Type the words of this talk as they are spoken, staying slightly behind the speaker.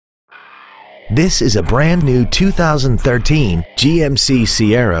This is a brand new 2013 GMC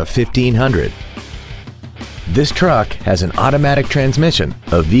Sierra 1500. This truck has an automatic transmission,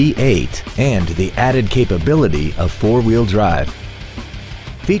 a V8, and the added capability of four-wheel drive.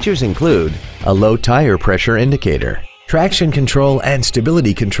 Features include a low tire pressure indicator, traction control and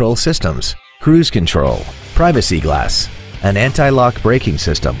stability control systems, cruise control, privacy glass, an anti-lock braking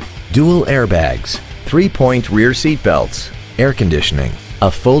system, dual airbags, 3-point rear seat belts, air conditioning, a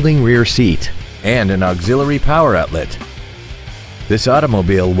folding rear seat, and an auxiliary power outlet. This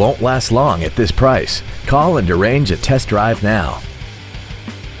automobile won't last long at this price. Call and arrange a test drive now.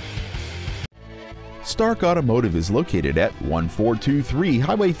 Stark Automotive is located at 1423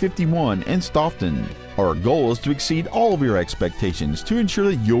 Highway 51 in Stoughton. Our goal is to exceed all of your expectations to ensure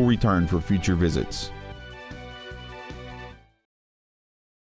that you'll return for future visits.